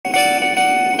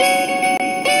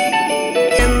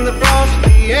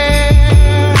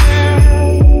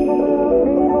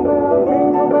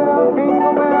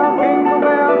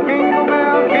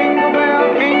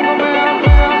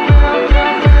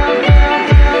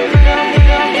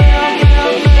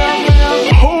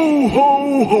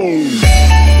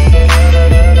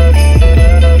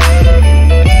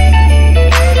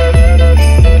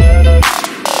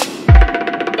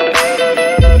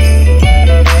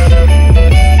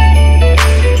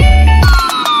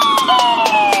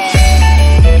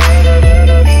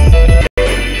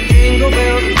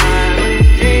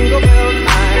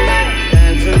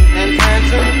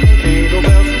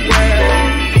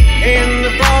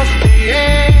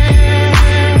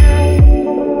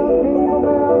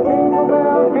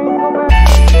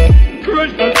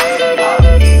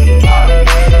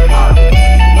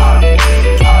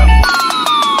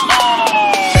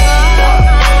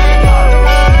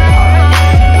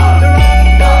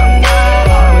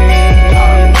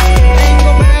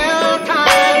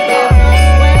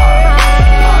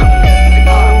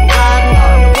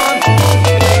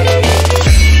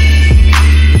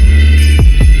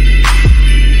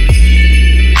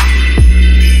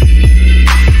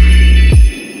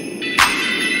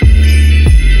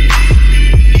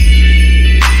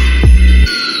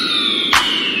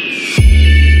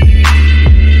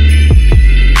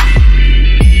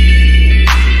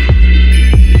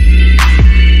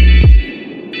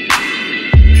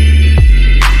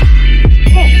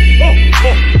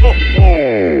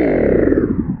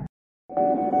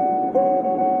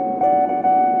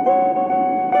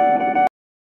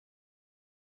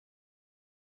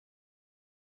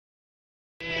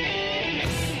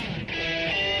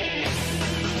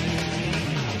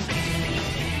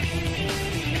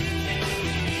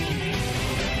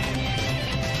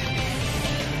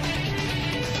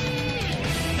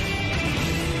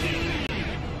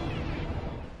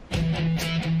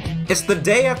It's the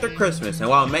day after Christmas, and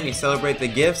while many celebrate the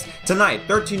gifts, tonight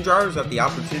 13 drivers have the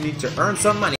opportunity to earn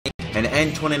some money and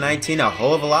end 2019 a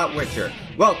whole of a lot richer.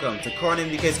 Welcome to On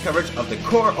MDK's coverage of the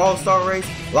Core All-Star Race,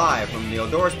 live from the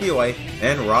Eldora Speedway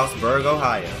in Rossburg,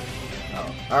 Ohio.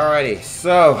 Alrighty,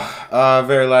 so,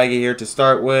 very laggy here to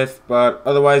start with, but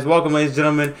otherwise, welcome ladies and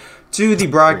gentlemen to the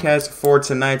broadcast for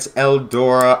tonight's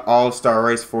Eldora All-Star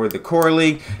Race for the Core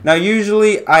League. Now,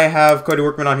 usually I have Cody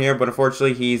Workman on here, but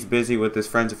unfortunately he's busy with his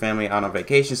friends and family on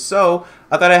vacation, so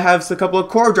I thought I'd have a couple of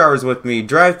Core drivers with me.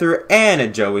 Drive-Thru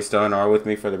and Joey Stone are with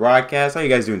me for the broadcast. How you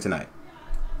guys doing tonight?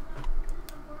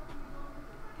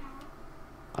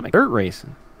 I'm dirt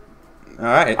racing.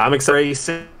 Alright. I'm excited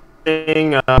racing,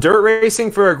 dirt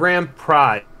racing for a grand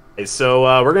prize. So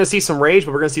we're going to see some rage,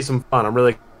 but we're going to see some fun. I'm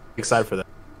really excited for that.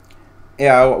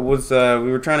 Yeah, we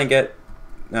were trying to get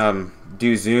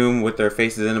do Zoom with their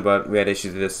faces in it, but we had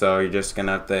issues with this, so you're just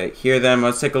gonna have to hear them.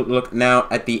 Let's take a look now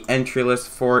at the entry list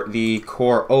for the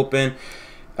Core Open.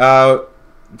 Brian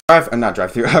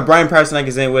Parsonic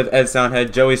is in with Ed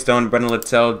Soundhead, Joey Stone, Brendan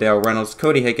Littell, Dale Reynolds,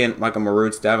 Cody Hicken, Michael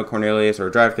Maroots, Davin Cornelius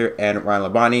or Drive-Thru, and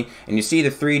Ryan Labonte. And you see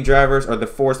the three drivers or the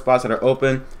four spots that are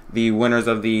open. The winners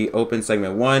of the Open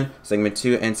Segment 1, Segment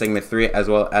 2, and Segment 3, as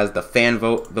well as the fan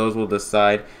vote. Those will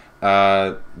decide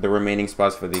the remaining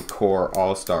spots for the Core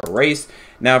All-Star Race.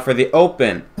 Now for the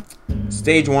Open,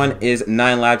 Stage 1 is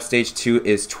 9 laps, Stage 2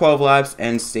 is 12 laps,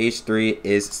 and Stage 3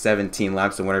 is 17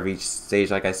 laps. And whatever each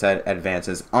stage, like I said,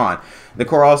 advances on. The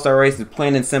Core All-Star Race is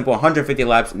plain and simple, 150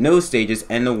 laps, no stages,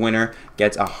 and the winner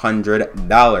gets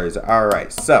 $100.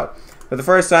 Alright, so for the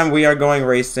first time, we are going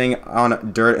racing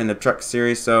on dirt in the Truck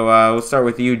Series. So we'll start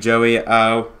with you, Joey.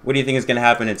 What do you think is going to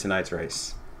happen in tonight's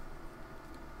race?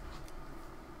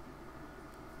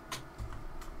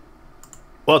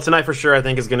 Well, tonight for sure, I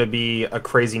think is going to be a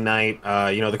crazy night.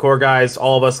 You know, the Core guys,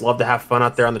 all of us love to have fun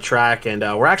out there on the track, and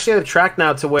we're actually at a track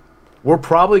now to where we're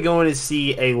probably going to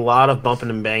see a lot of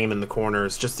bumping and banging in the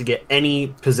corners just to get any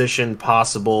position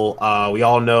possible. We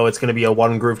all know it's going to be a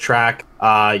one-groove track.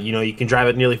 You know, you can drive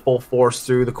it nearly full force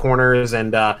through the corners,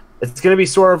 and it's going to be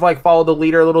sort of like follow the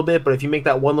leader a little bit, but if you make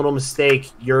that one little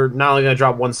mistake, you're not only going to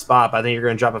drop one spot, but I think you're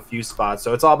going to drop a few spots.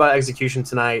 So it's all about execution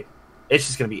tonight. It's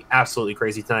just going to be absolutely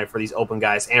crazy tonight for these Open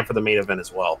guys and for the main event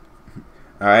as well.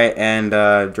 All right, and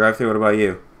Drive-Thru, what about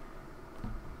you?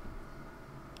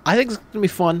 I think it's going to be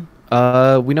fun.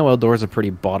 We know Eldora is a pretty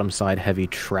bottom-side heavy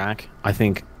track. I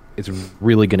think it's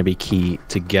really going to be key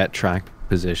to get track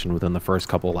position within the first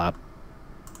couple laps.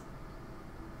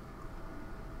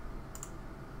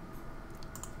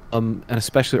 And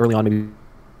especially early on, maybe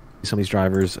some of these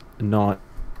drivers not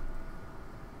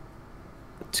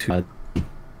to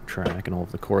track and all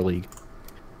of the Core League.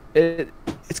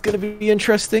 It's going to be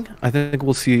interesting. I think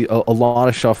we'll see a lot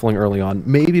of shuffling early on,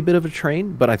 maybe a bit of a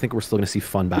train, but I think we're still going to see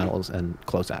fun battles and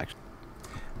close action.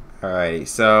 Alrighty,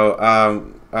 so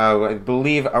I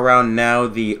believe around now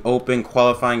the Open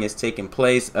qualifying is taking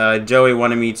place. Joey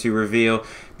wanted me to reveal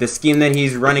the scheme that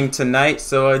he's running tonight.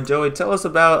 So Joey, tell us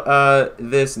about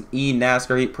this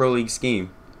NASCAR Heat Pro League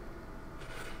scheme.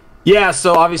 Yeah,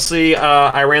 so obviously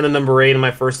I ran the number 8 in my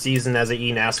first season as an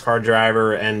NASCAR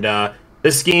driver, and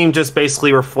this scheme just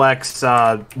basically reflects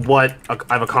what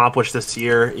I've accomplished this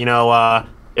year. You know,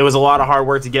 it was a lot of hard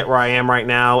work to get where I am right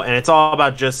now, and it's all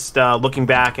about just looking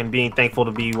back and being thankful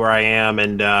to be where I am,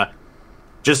 and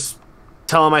just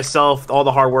telling myself all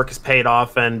the hard work has paid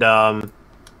off. And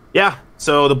yeah,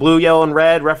 so the blue, yellow, and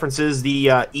red references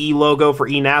the E logo for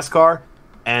NASCAR.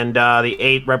 And the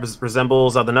 8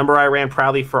 resembles the number I ran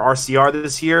proudly for RCR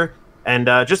this year. And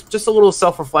just a little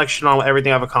self-reflection on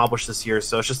everything I've accomplished this year.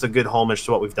 So it's just a good homage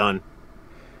to what we've done.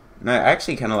 And I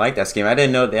actually kind of like that scheme. I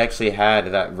didn't know they actually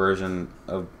had that version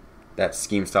of that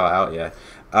scheme style out yet.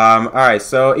 Alright,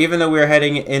 so even though we're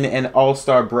heading in an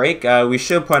all-star break, we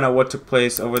should point out what took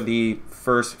place over the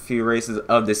first few races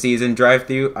of the season.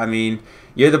 Drive-Thru, I mean,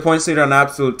 you're the points leader on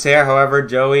absolute tear. However,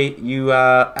 Joey, you,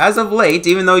 as of late,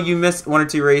 even though you missed 1 or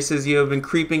 2 races, you have been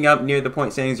creeping up near the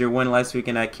point standings. Your win last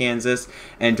weekend at Kansas,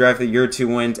 and Drive-Thru, your 2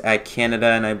 wins at Canada,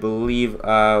 and I believe,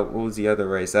 what was the other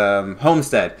race?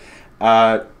 Homestead.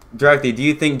 Drive-Thru, do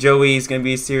you think Joey's going to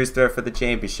be a serious threat for the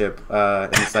championship in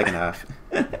the second half?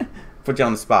 Put you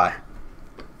on the spot.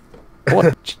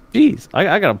 Jeez,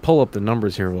 I got to pull up the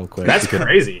numbers here real quick. That's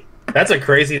crazy. That's a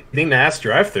crazy thing to ask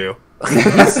Drive-Thru.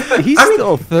 He's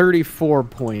still 34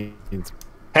 points.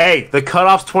 Hey, the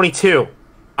cutoff's 22.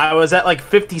 I was at like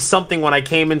 50-something when I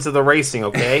came into the racing,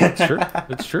 okay? It's true.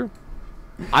 It's true.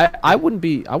 I wouldn't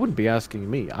be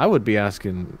asking me. I would be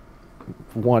asking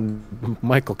one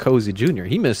Michael Cozy Jr.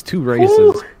 He missed 2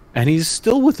 races, and he's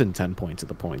still within 10 points of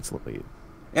the points lead.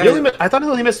 Yeah, I thought he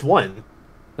only missed 1.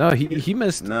 No, he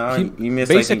missed. No, he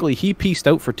missed. basically, he pieced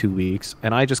out for 2 weeks,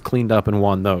 and I just cleaned up and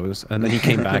won those, and then he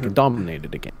came back and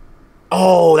dominated again.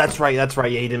 Oh, that's right. That's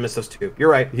right. Yeah, he didn't miss those 2. You're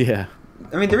right. Yeah.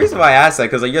 I mean, the reason why I asked that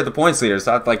because like you're the points leader,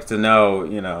 so I'd like to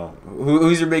know,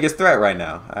 who's your biggest threat right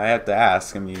now. I have to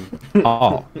ask. I mean,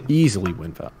 oh, easily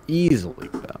win foul. Easily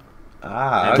win foul.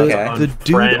 Ah, okay. The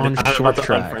dude on short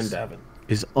tracks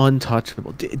is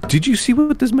untouchable. Did you see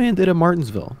what this man did at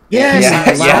Martinsville? Yes,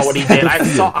 I saw what he did. I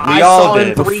saw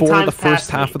him before the first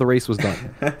half of the race was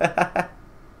done.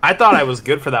 I thought I was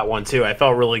good for that one too. I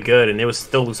felt really good, and it was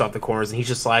still loose off the corners. And he's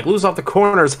just like, loose off the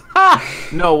corners. Ha!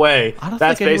 No way. I don't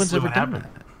think anyone's ever done that.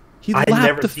 He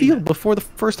lapped the field before the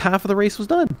first half of the race was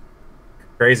done.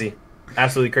 Crazy,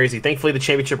 absolutely crazy. Thankfully, the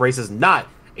championship race is not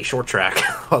a short track.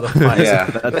 Yeah,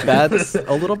 that's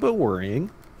a little bit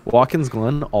worrying. Watkins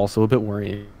Glen also a bit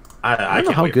worrying. I don't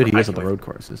know how good he is at the road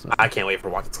courses. I can't wait for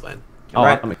Watkins Glen. Oh,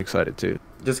 right. I'm excited too.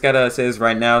 Just gotta say this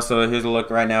right now. So here's a look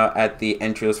right now at the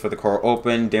entry list for the Coral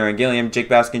Open. Darren Gilliam, Jake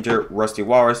Baskinger, Rusty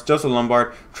Walrus, Joseph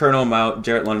Lombard, Cherno Mount,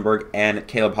 Jarrett Lundberg, and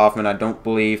Caleb Hoffman. I don't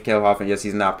believe Caleb Hoffman, yes,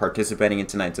 he's not participating in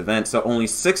tonight's event. So only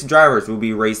 6 drivers will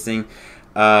be racing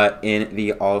in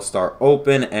the All-Star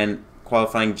Open, and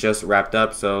qualifying just wrapped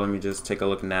up. So let me just take a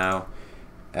look now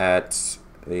at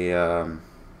the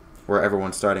where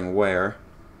everyone's starting where.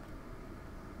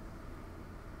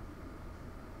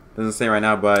 Doesn't say right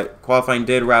now, but qualifying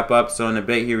did wrap up, so in a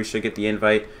bit here we should get the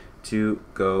invite to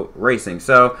go racing.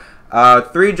 So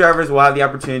 3 drivers will have the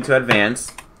opportunity to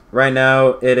advance. Right now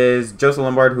it is Joseph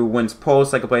Lombard who wins pole.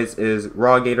 Second place is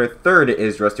Raw Gator. Third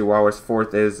is Rusty Walrus.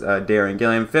 Fourth is Darren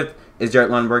Gilliam. Fifth is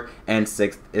Jarrett Lundberg. And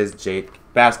sixth is Jake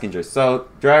Baskinger. So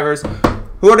drivers,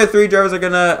 who are the 3 drivers that are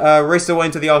going to race their way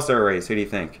into the All-Star race? Who do you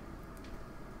think?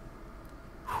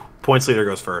 Points leader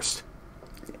goes first.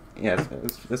 Yeah,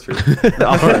 that's true.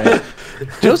 All right.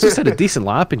 Joseph had a decent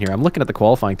lap in here. I'm looking at the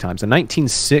qualifying times. A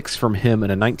 19.6 from him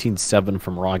and a 19.7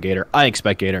 from Raw Gator. I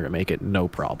expect Gator to make it no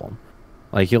problem.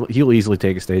 Like he'll easily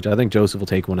take a stage. I think Joseph will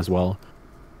take one as well.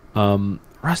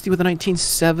 Rusty with a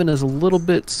 19.7 is a little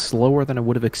bit slower than I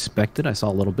would have expected. I saw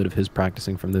a little bit of his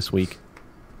practicing from this week.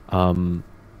 But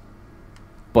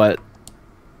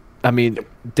I mean,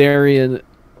 Darian,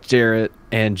 Jarrett,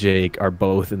 and Jake are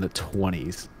both in the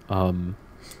 20s.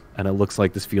 And it looks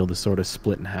like this field is sort of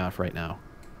split in half right now.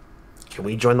 Can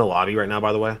we join the lobby right now,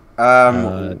 by the way?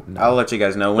 No. I'll let you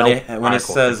guys know. When it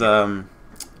says,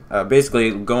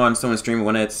 basically, go on someone's stream.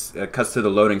 When it cuts to the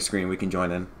loading screen, we can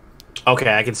join in.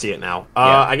 Okay, I can see it now.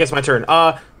 I guess my turn.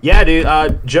 Yeah,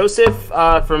 dude. Joseph,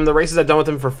 from the races I've done with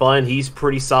him for fun, he's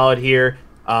pretty solid here.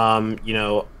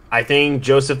 I think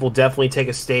Joseph will definitely take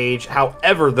a stage.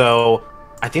 However, though,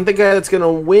 I think the guy that's going to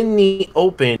win the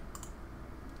Open.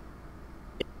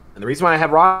 And the reason why I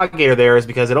have Raw Gator there is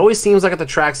because it always seems like at the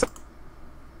tracks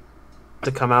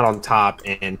to come out on top,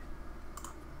 and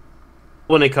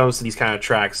when it comes to these kind of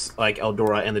tracks like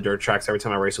Eldora and the dirt tracks every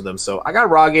time I race with them. So I got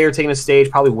Raw Gator taking a stage,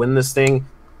 probably win this thing.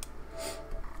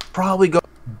 Probably go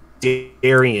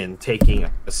Darian taking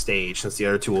a stage since the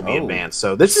other 2 will be advanced.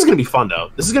 So this is going to be fun,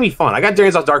 though. This is going to be fun. I got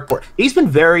Darian's off Darkport. He's been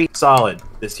very solid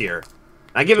this year.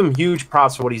 I give him huge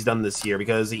props for what he's done this year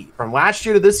because from last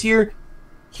year to this year,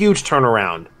 huge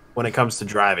turnaround when it comes to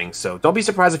driving. So don't be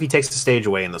surprised if he takes the stage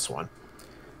away in this one.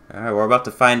 All right, we're about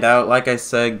to find out. Like I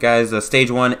said, guys, stage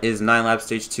 1 is 9 laps,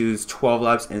 stage 2 is 12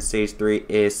 laps, and stage 3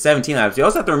 is 17 laps. You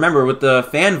also have to remember with the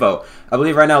fan vote, I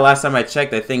believe right now, last time I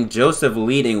checked, I think Joseph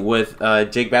leading with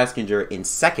Jake Baskinger in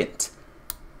second.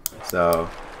 So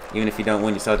even if you don't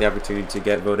win, you still have the opportunity to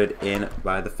get voted in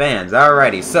by the fans.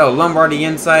 Alrighty, so Lombard the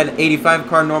inside, 85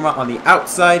 car Norma on the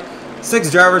outside.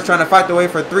 6 drivers trying to fight their way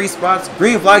for 3 spots.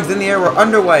 Green flags in the air. We're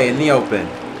underway in the Open.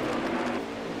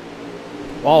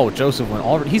 Oh, Joseph went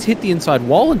already. He's hit the inside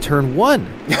wall in turn 1.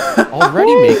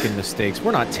 Already making mistakes.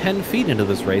 We're not 10 feet into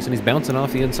this race, and he's bouncing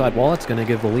off the inside wall. That's going to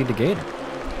give the lead to Gator.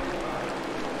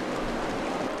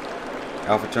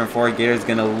 Alpha turn 4, Gator's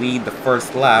going to lead the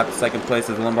first lap. Second place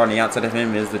is Lombard. On the outside of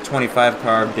him is the 25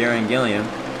 car Darren Gilliam.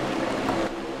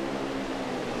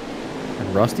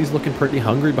 And Rusty's looking pretty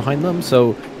hungry behind them,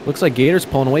 so looks like Gator's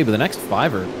pulling away, but the next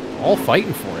 5 are all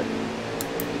fighting for it.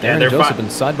 Darren and Joseph have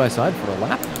been side by side for a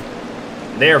lap now.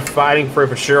 They are fighting for it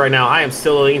for sure right now. I am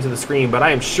still looking into the screen, but I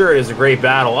am sure it is a great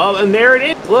battle. Oh, and there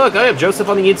it is. Look, I have Joseph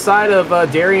on the inside of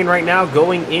Darian right now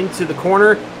going into the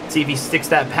corner. See if he sticks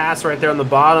that pass right there on the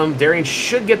bottom. Darian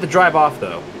should get the drive off,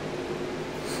 though.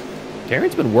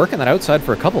 Darian's been working that outside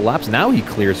for a couple laps. Now he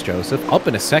clears Joseph up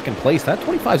in a second place. That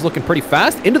 25 is looking pretty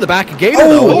fast. Into the back of Gator,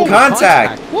 though.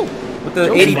 Contact. With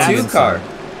the 82 car.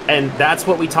 And that's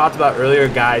what we talked about earlier,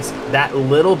 guys. That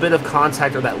little bit of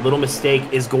contact or that little mistake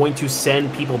is going to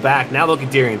send people back. Now look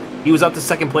at Darian. He was up to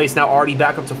second place, now already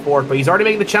back up to fourth, but he's already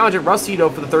making the challenge at Rusty, though,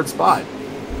 for the third spot.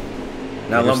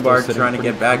 Now Lombard trying to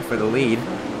get back for the lead.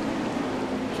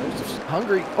 Joseph's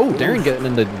hungry. Oh, Darian getting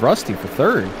into Rusty for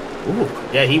third. Ooh.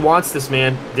 Yeah, he wants this,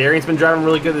 man. Darian's been driving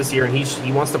really good this year, and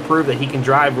he wants to prove that he can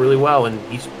drive really well, and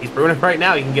he's proving it right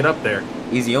now. He can get up there.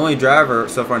 He's the only driver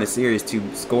so far in the series to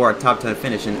score a top 10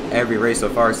 finish in every race so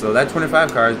far, so that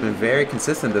 25 car has been very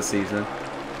consistent this season.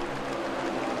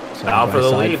 Out for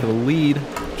the lead.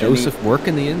 Joseph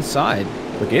working the inside.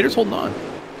 The Gator's holding on.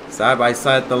 Side by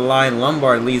side at the line,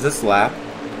 Lombard leads this lap.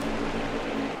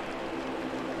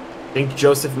 I think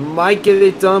Joseph might get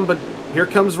it done, but here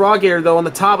comes Raw Gator, though, on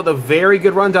the top with a very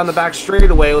good run down the back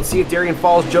straightaway. Let's see if Darian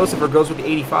follows Joseph or goes with the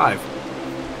 85.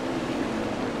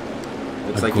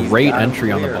 Looks like a great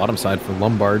entry on the bottom side for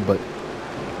Lombard, but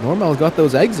Normal got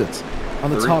those exits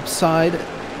on the top side,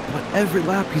 but every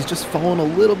lap he's just falling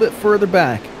a little bit further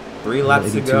back. 3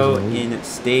 laps to go in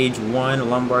stage 1.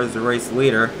 Lombard's the race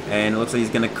leader, and it looks like he's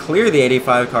going to clear the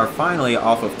 85 car finally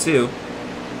off of 2.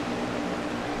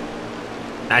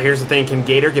 Now here's the thing, can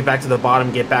Gator get back to the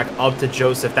bottom, get back up to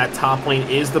Joseph? That top lane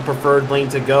is the preferred lane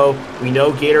to go. We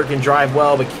know Gator can drive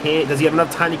well, but does he have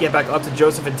enough time to get back up to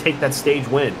Joseph and take that stage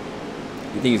win?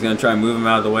 You think he's going to try and move him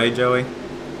out of the way, Joey?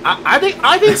 I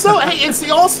think so. Hey, it's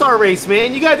the All-Star race,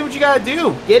 man. You got to do what you got to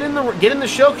do. Get in the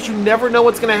show, because you never know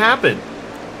what's going to happen.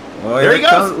 Oh, there he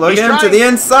goes. Look at him to the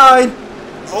inside.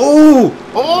 Oh!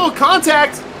 Oh,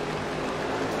 contact.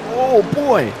 Oh,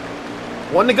 boy.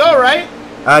 1 to go, right?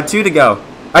 2 to go.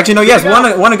 Actually, no, yes,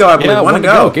 one to go, I believe. Yeah, one to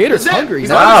go. Gator's hungry. He's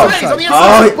wow. on the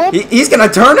inside. Oh, he's going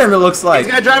to turn him, it looks like.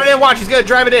 He's going to drive it in. Watch, he's going to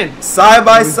drive it in. Side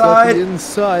by side.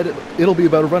 Inside. It'll be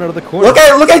about to run out of the corner. Look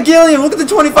at Gilliam. Look at the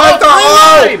 25 car.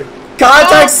 Oh!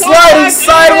 Contact sliding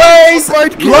sideways.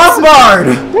 Lombard.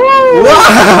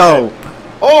 Wow.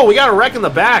 Oh, we got a wreck in the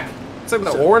back. It's like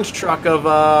the orange truck of,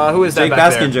 who is that Jake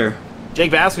back Baskinger. there?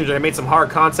 Jake Baskinger made some hard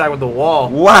contact with the wall.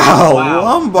 Wow.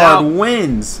 Lombard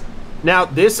wins. Now,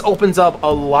 this opens up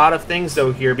a lot of things,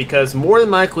 though, here, because more than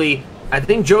likely, I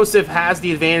think Joseph has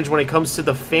the advantage when it comes to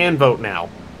the fan vote now.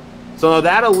 So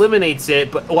that eliminates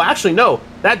it, but, well, actually, no,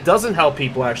 that doesn't help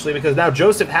people, actually, because now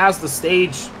Joseph has the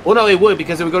stage. Well, no, it would,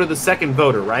 because it would go to the second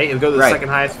voter, right? It would go to the second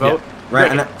highest vote. Yeah.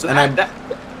 Right,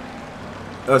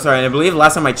 oh, sorry, and I believe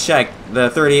last time I checked, the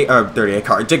 38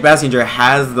 car, Jake Bassinger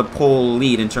has the pole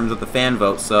lead in terms of the fan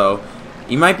vote, so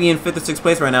he might be in 5th or 6th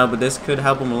place right now, but this could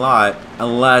help him a lot,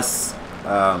 unless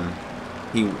could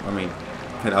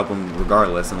help him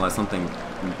regardless, unless something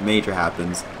major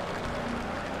happens.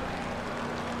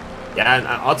 Yeah, and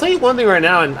I'll tell you one thing right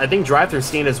now, and I think Drive-Thru's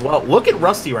seeing as well. Look at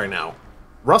Rusty right now.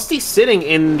 Rusty's sitting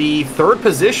in the 3rd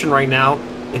position right now.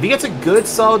 If he gets a good,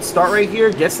 solid start right here,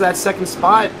 gets to that 2nd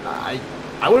spot,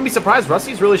 I wouldn't be surprised.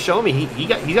 Rusty's really showing me he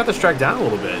got this track down a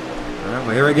little bit. All right,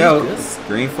 well, here we go.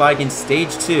 Green flag in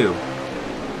stage 2.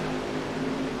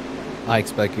 I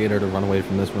expect Gator to run away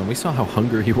from this one. We saw how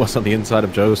hungry he was on the inside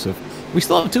of Joseph. We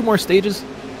still have 2 more stages.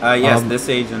 Yes, this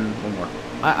stage and 1 more.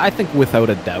 I think without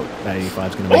a doubt that 85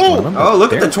 is going to make one of them. Oh,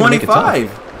 look at the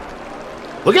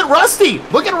 25. Look at Rusty.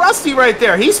 Look at Rusty right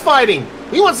there. He's fighting.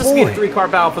 He wants to see a 3-car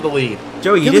battle for the lead.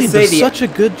 Joey, you did say such a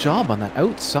good job on that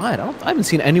outside. I haven't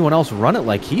seen anyone else run it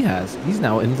like he has. He's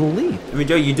now in the lead. I mean,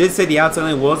 Joe, you did say the outside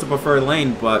lane was the preferred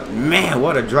lane, but man,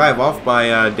 what a drive off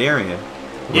by Darian.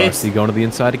 Rusty going to the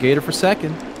inside of Gator for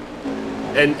 2nd.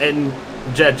 And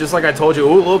Jet, just like I told you,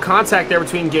 a little contact there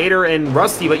between Gator and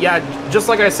Rusty, but yeah, just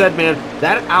like I said, man,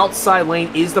 that outside lane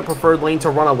is the preferred lane to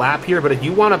run a lap here, but if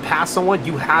you want to pass someone,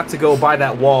 you have to go by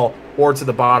that wall or to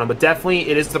the bottom, but definitely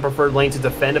it is the preferred lane to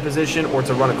defend a position or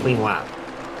to run a clean lap.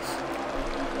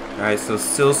 Alright, so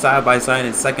still side by side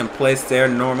in 2nd place there.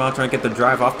 Normal trying to get the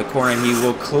drive off the corner, and he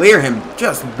will clear him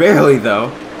just barely,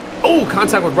 though. Oh,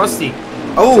 contact with Rusty.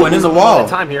 Oh, so and in the wall.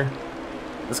 Time here.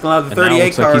 Let's go out the and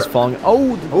 38 car. Like he's falling.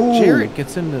 Oh, Jared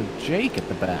gets into Jake at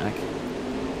the back.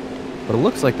 But it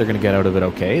looks like they're going to get out of it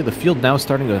okay. The field now is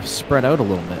starting to spread out a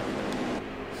little bit.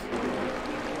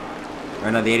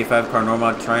 Right now, the 85 car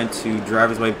Normal trying to drive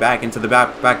his way back into the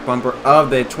back bumper of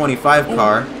the 25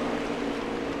 car.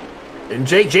 And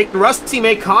Jake and Rusty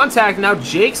make contact. Now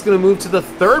Jake's going to move to the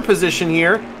 3rd position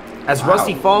here as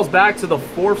Rusty falls back to the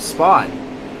 4th spot.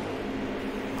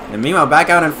 And meanwhile, back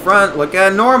out in front, look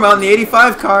at Normal in the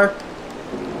 85 car.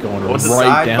 Going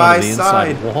right down to the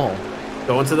inside wall.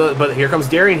 Going to the, but here comes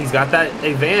Darian. He's got that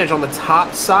advantage on the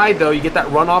top side, though. You get that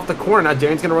run off the corner. Now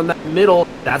Darian's going to run that middle.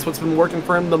 That's what's been working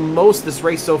for him the most this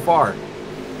race so far.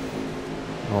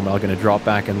 Normal going to drop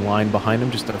back in line behind him.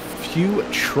 Just a few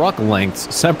truck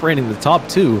lengths separating the top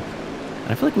two. And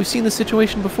I feel like we've seen this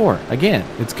situation before. Again,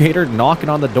 it's Gator knocking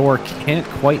on the door. Can't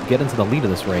quite get into the lead of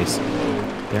this race.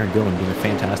 Darren Gillen doing a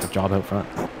fantastic job out front.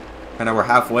 And now we're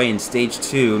halfway in stage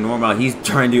 2. Normal, he's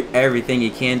trying to do everything he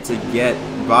can to get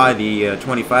by the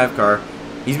 25 car.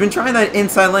 He's been trying that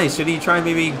inside lane. Should he try and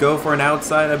maybe go for an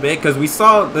outside a bit? Because we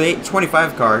saw the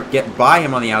 25 car get by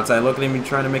him on the outside. Look at him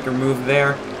trying to make a move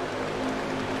there.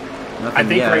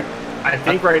 Nothing I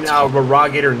think right now what Raw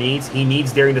Gator needs, he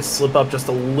needs Darian to slip up just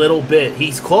a little bit.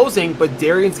 He's closing, but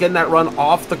Darian's getting that run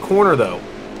off the corner, though.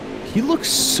 He looks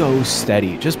so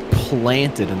steady, just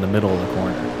planted in the middle of the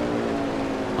corner.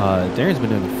 Darian's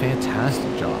been doing a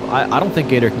fantastic job. I don't think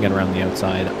Gator can get around the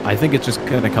outside. I think it's just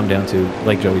going to come down to,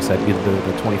 like Joey said, either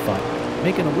the 25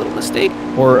 making a little mistake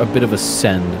or a bit of a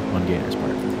send on Gator's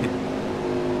part.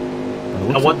 But it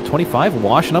looks like 25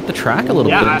 washing up the track a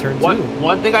little bit in turn 2.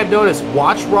 One thing I've noticed,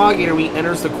 watch Raw Gator when he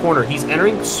enters the corner. He's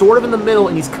entering sort of in the middle,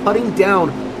 and he's cutting down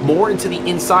more into the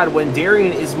inside when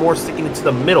Darian is more sticking into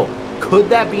the middle. Could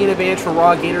that be an advantage for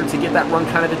Raw Gator to get that run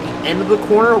kind of at the end of the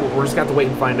corner? We're just going to have to wait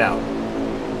and find out.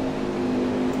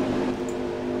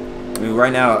 I mean,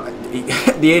 right now,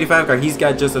 the 85 car, he's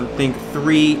got just, I think,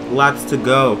 3 laps to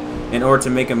go in order to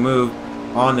make a move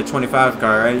on the 25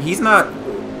 car. Right? He's not,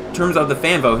 in terms of the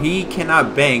fan vote, he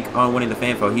cannot bank on winning the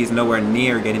fan vote. He's nowhere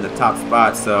near getting the top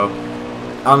spot. So,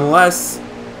 unless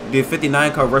the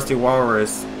 59 car, Rusty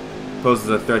Walrus, poses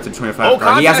a threat to the 25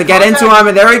 car, he has to get into him,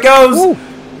 and there he goes. Ooh,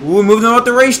 moving on with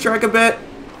the racetrack a bit.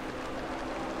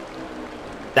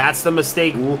 That's the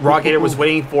mistake Raw Gator was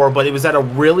waiting for, but it was at a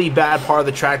really bad part of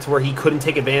the track to where he couldn't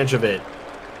take advantage of it.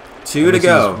 2 to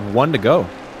go. 1 to go.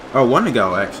 Oh, 1 to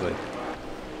go, actually.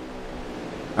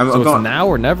 So it's now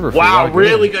or never. Wow,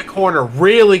 really good corner.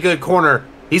 Really good corner.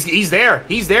 He's there.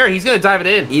 He's there. He's going to dive it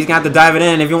in. He's going to have to dive it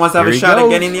in if he wants to have a shot at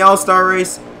getting the All-Star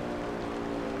race.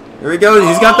 Here he goes.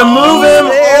 He's got the move in.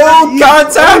 Oh,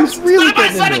 contact. Really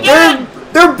good.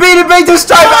 They're beating me to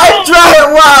stripe. I drive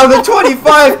it. Wow, the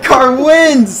 25 car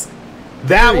wins.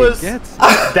 That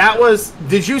was.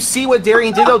 Did you see what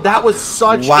Darian did though? That was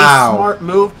such a smart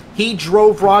move. He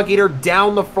drove Raw Gator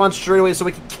down the front straightaway so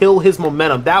he could kill his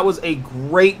momentum. That was a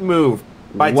great move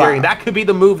by Darian. That could be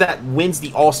the move that wins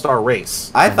the All-Star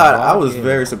race. I was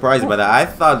very surprised by that. I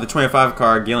thought the 25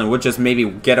 car Gillen would just maybe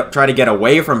try to get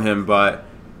away from him, but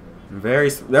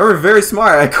they were very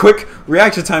smart. A quick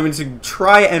reaction time to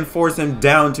try and force him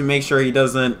down to make sure he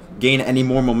doesn't gain any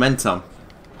more momentum.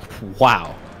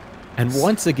 Wow. And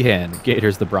once again,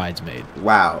 Gator's the bridesmaid.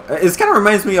 Wow. It kind of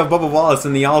reminds me of Bubba Wallace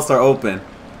in the All-Star Open.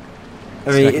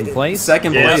 I mean, second place.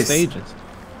 Second place. Stages.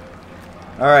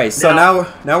 All right, so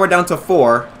now we're down to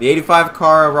 4. The 85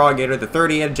 car Raw Gator, the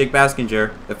 38 of Jake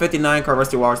Baskinger, the 59 car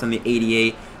Rusty Walrus, and the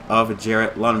 88 of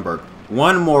Jarrett Lundberg.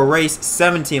 One more race,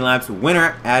 17 laps.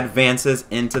 Winner advances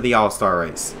into the All-Star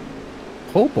race.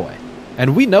 Oh boy.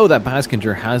 And we know that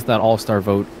Baskinger has that All-Star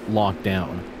vote locked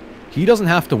down. He doesn't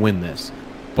have to win this.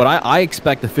 But I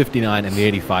expect the 59 and the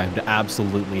 85 to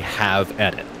absolutely have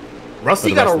at it.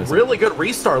 Rusty got a really good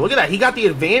restart. Look at that. He got the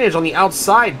advantage on the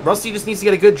outside. Rusty just needs to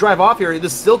get a good drive off here.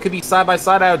 This still could be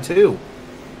side-by-side out, too.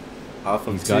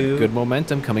 He's got good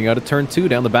momentum coming out of turn 2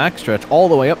 down the backstretch all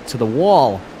the way up to the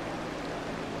wall.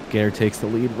 Gator takes the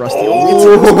lead. Rusty gets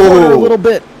in the corner a little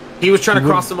bit. He was trying to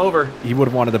cross him over. He would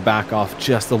have wanted to back off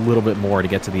just a little bit more to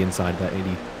get to the inside of that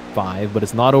 85, but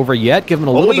it's not over yet. Give him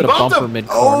a little bit of bumper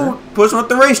mid-corner. Oh, pushing up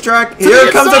the racetrack.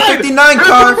 Here comes the 59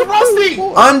 car.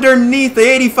 Underneath the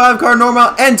 85 car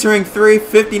Normal, entering 3.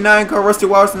 59 car Rusty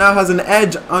Walrus now has an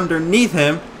edge underneath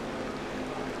him.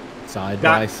 Side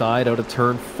by side out of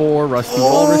turn 4. Rusty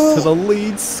Walrus to the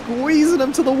lead, squeezing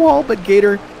him to the wall, but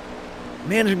Gator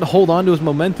managing to hold on to his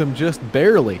momentum just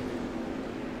barely.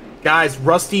 Guys,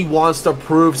 Rusty wants to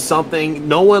prove something.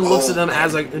 No one looks at him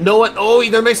as a... No one... Oh,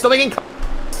 they're still making...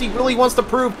 Rusty really wants to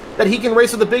prove that he can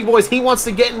race with the big boys. He wants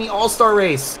to get in the All-Star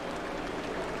race.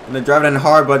 And they're driving in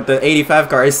hard, but the 85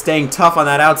 car is staying tough on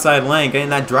that outside lane, getting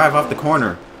that drive off the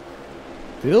corner.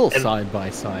 Still side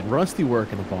by side. Rusty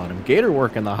working the bottom. Gator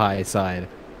working the high side.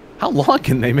 How long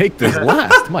can they make this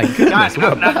last? My goodness.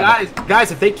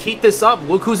 Guys, if they keep this up,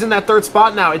 look who's in that 3rd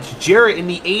spot now. It's Jarrett in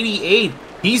the 88.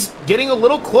 He's getting a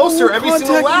little closer every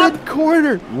single lap.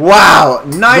 Mid-corner. Wow,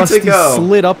 9 to go.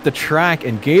 Slid up the track,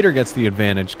 and Gator gets the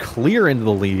advantage, clear into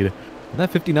the lead. And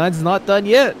that 59's not done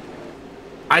yet.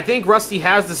 I think Rusty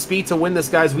has the speed to win this,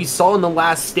 guys. We saw in the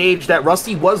last stage that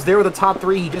Rusty was there with the top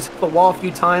 3. He just hit the wall a few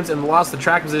times and lost the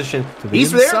track position.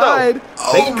 He's there, though.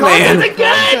 Oh, man.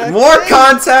 Again. More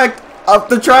contact up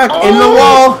the track in the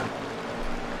wall.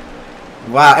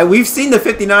 Wow, and we've seen the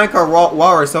 59 car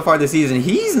Walrus so far this season.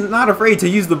 He's not afraid to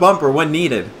use the bumper when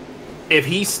needed. If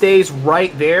he stays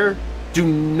right there, do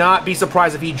not be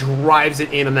surprised if he drives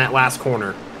it in that last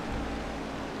corner.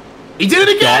 He did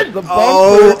it again!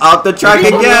 Oh, out the track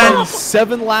again.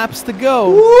 7 laps to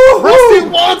go. Rusty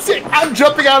wants it! I'm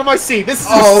jumping out of my seat. This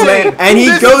is insane. Man. And he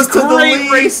goes to the great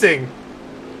lead. racing.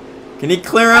 Can he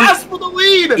clear him? Pass for the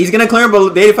lead! He's going to clear him, but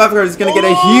the 85 car is going to get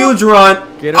a huge run.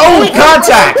 Oh,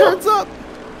 contact! Turns up.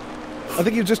 I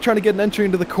think he was just trying to get an entry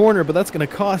into the corner, but that's going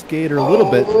to cost Gator a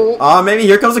little bit. Maybe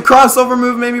here comes a crossover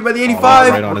move maybe by the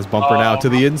 85. Right on his bumper now to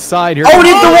the inside. Here He hit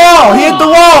the wall! He hit the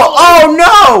wall! Oh,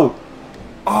 no!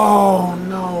 Oh,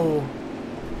 no.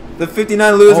 The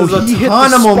 59 loses a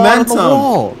ton of momentum.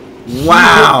 Wow. He hit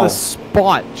the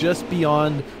spot just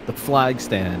beyond the flag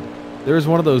stand. There's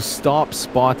one of those stop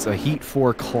spots, a Heat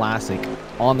 4 classic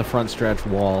on the front stretch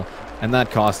wall, and that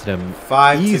cost him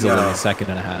 5 easily to go. a second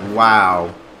and a half.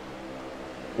 Wow.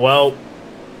 Well,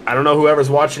 I don't know whoever's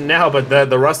watching now, but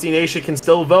the Rusty Nation can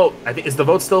still vote. I think, is the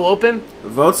vote still open? The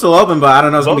vote's still open, but I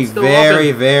don't know. It's going to be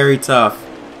very, very tough.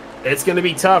 It's going to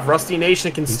be tough. Rusty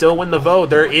Nation can still win the vote.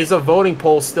 There is a voting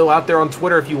poll still out there on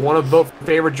Twitter if you want to vote for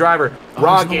favorite driver.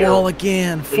 He's in the wall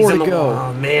again. 4 to go.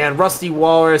 Oh, man. Rusty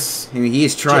Walrus. I mean,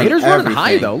 he's trying Gator's everything. running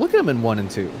high, though. Look at him in 1 and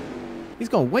 2. He's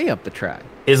going way up the track.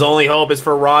 His only hope is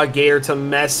for Raw Gator to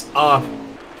mess up.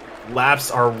 Laps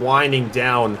are winding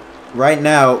down. Right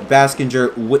now,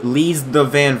 Baskinger leads the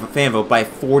fan vote by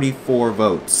 44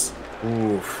 votes.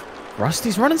 Oof.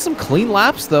 Rusty's running some clean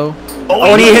laps, though. Oh,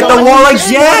 and he hit the wall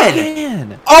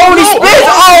again! Oh, and he spins!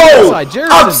 Oh!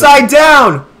 Upside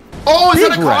down! Oh, is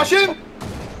that a caution?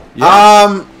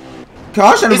 Yeah.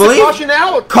 Caution, I believe. Is the caution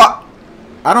out?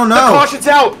 I don't know. The caution's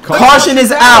out. Caution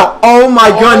is out. Oh my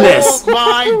goodness. Oh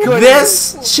my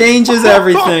goodness. This changes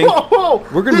everything.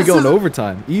 We're going to be going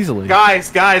overtime, easily.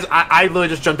 Guys, I literally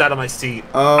just jumped out of my seat.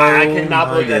 Oh, I cannot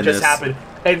believe that just happened.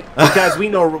 And guys, we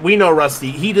know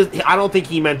Rusty. I don't think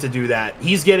he meant to do that.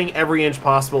 He's getting every inch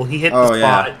possible. He hit the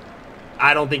spot. Yeah.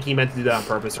 I don't think he meant to do that on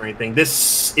purpose or anything.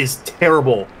 This is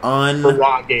terrible for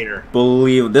Raw Gator.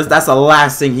 Unbelievable. That's the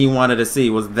last thing he wanted to see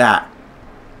was that.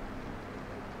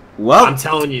 Well, I'm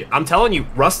telling you,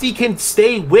 Rusty can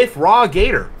stay with Raw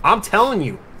Gator. I'm telling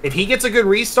you, if he gets a good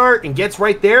restart and gets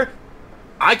right there,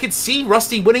 I could see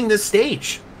Rusty winning this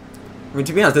stage. I mean,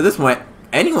 to be honest, at this point,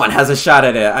 anyone has a shot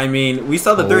at it. I mean, we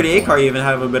saw the 38 car even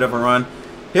have a bit of a run.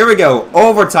 Here we go.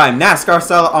 Overtime. NASCAR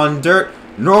style on dirt.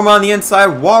 Norma on the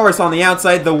inside. Walrus on the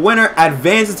outside. The winner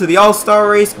advances to the All-Star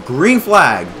race. Green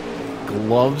flag.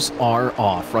 Gloves are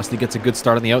off. Rusty gets a good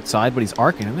start on the outside, but he's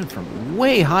arcing him in from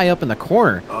way high up in the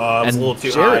corner. And a little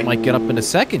too Jarrett might get up into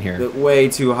second here. Way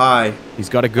too high. He's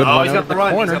got a good run out of the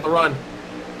corner. He's got the run.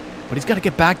 But he's got to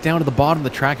get back down to the bottom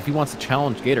of the track if he wants to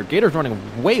challenge Gator. Gator's running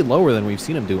way lower than we've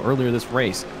seen him do earlier this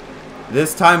race.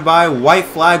 This time by white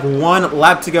flag, 1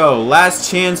 lap to go.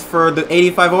 Last chance for the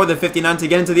 85 or the 59 to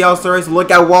get into the All-Star race. Look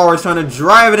at Walrus trying to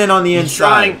drive it in on the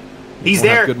inside. He's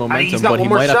there. Good momentum, but he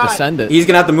might have to send it. He's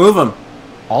going to have to move him.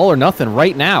 All or nothing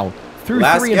right now. Through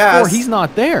Last 3 and gas. 4, he's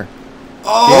not there.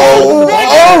 Oh!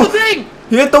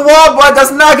 He hit the wall, but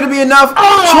that's not going to be enough.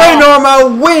 Trey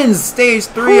Norma wins Stage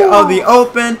 3 of the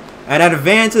Open and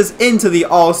advances into the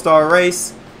All-Star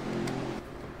race.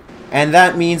 And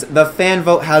that means the fan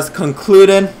vote has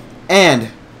concluded.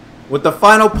 And with the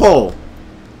final poll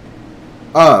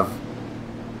of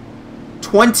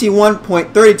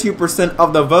 21.32%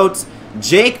 of the votes,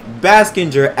 Jake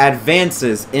Baskinger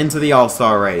advances into the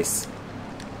All-Star race.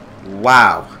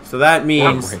 Wow. So that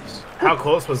means... How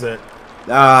close was it?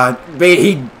 by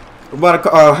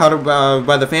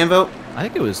the fan vote? I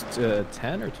think it was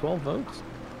 10 or 12 votes.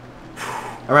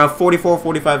 Around 44,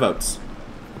 45 votes.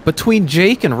 Between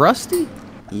Jake and Rusty?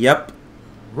 Yep.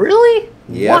 Really?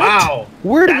 Yep. Wow.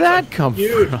 Where did that come from?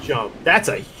 Huge jump. That's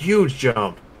a huge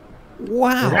jump.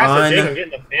 Wow. Congrats to Jake on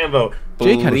getting the fan vote.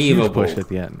 Jake had a huge push at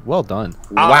the end. Well done.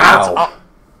 Wow.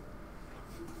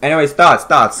 Anyways, thoughts.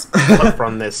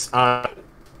 From this. About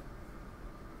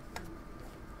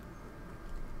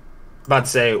to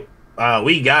say,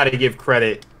 we got to give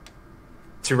credit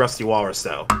to Rusty Walrus,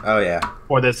 though. Oh, yeah.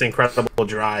 For this incredible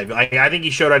drive. I think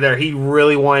he showed out there. He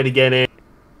really wanted to get in.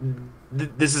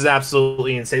 This is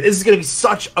absolutely insane. This is going to be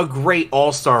such a great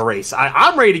all-star race.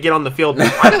 I'm ready to get on the field. I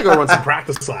got to go run some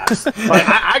practice laps. Like,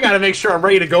 I got to make sure I'm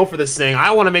ready to go for this thing.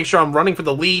 I want to make sure I'm running for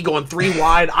the league, going 3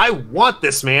 wide. I want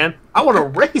this, man. I want to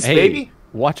race, baby.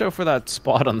 Watch out for that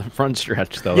spot on the front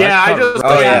stretch, though. Yeah, yeah.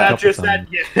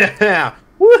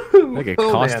 Woohoo! I think it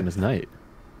cost him his night.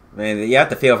 Man, you have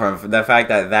to feel for him for the fact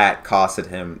that costed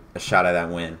him a shot at that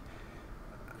win.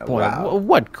 Boy, Wow.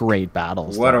 what great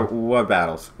battles. What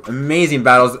battles. Amazing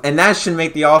battles. And that should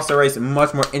make the All-Star race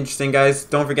much more interesting, guys.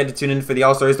 Don't forget to tune in for the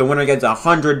All-Star race. The winner gets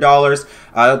 $100.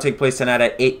 It'll take place tonight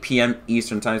at 8 p.m.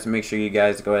 Eastern time, so make sure you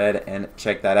guys go ahead and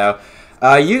check that out.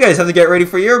 You guys have to get ready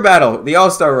for your battle, the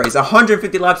All-Star race.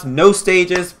 150 laps, no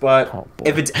stages, but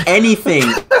if it's anything,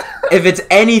 if it's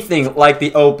anything like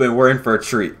the Open, we're in for a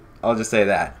treat. I'll just say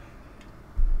that.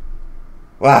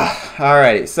 Wow.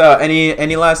 Alrighty. So,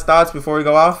 any last thoughts before we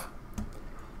go off?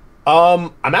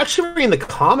 I'm actually reading the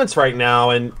comments right now,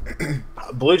 and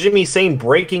Blue Jimmy's saying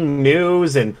breaking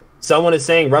news, and someone is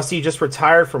saying Rusty just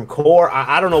retired from Core.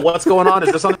 I don't know what's going on. Is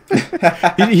there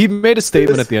something? He made a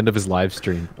statement at the end of his live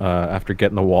stream after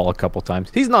getting the wall a couple times.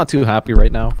 He's not too happy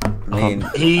right now. I mean,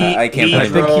 I can't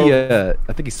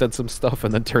I think he said some stuff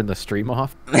and then turned the stream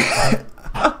off.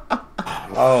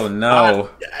 Oh no!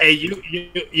 Hey,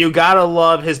 you gotta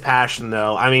love his passion,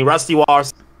 though. I mean, Rusty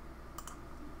Wallace.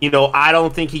 I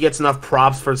don't think he gets enough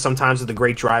props for sometimes of the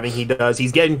great driving he does.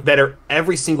 He's getting better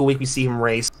every single week we see him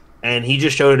race, and he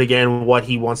just showed it again what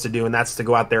he wants to do, and that's to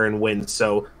go out there and win.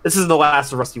 So this is the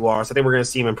last of Rusty Wallace. I think we're going to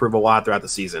see him improve a lot throughout the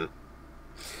season.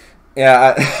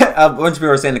 Yeah, a bunch of people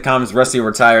are saying in the comments Rusty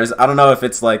retires. I don't know if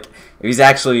it's like if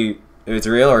it's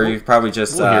real or he's probably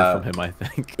just. We'll hear from him, I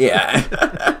think.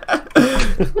 Yeah.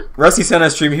 Rusty said on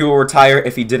stream he will retire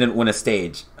if he didn't win a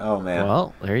stage. Oh man.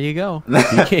 Well, there you go.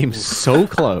 He came so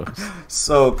close.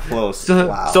 So close.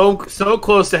 Wow. So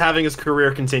close to having his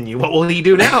career continue. What will he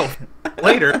do now?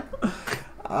 Later.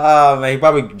 Man, he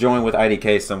probably joined with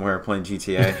IDK somewhere playing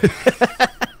GTA.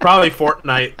 Probably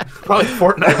Fortnite. Like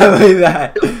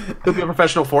that. He'll be a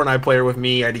professional Fortnite player with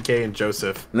me, IDK, and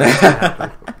Joseph.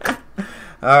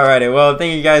 Alrighty, well,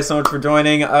 thank you guys so much for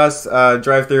joining us,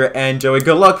 Drive Through and Joey.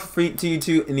 Good luck to you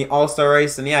two in the All-Star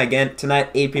race. And yeah, again, tonight,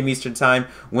 8 p.m. Eastern time,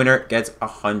 winner gets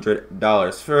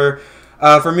 $100.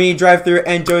 For me, Drive Through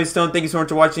and Joey Stone, thank you so much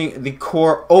for watching the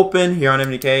Core Open here on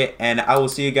MDK. And I will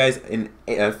see you guys in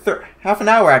half an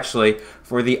hour, actually,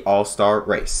 for the All-Star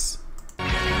race.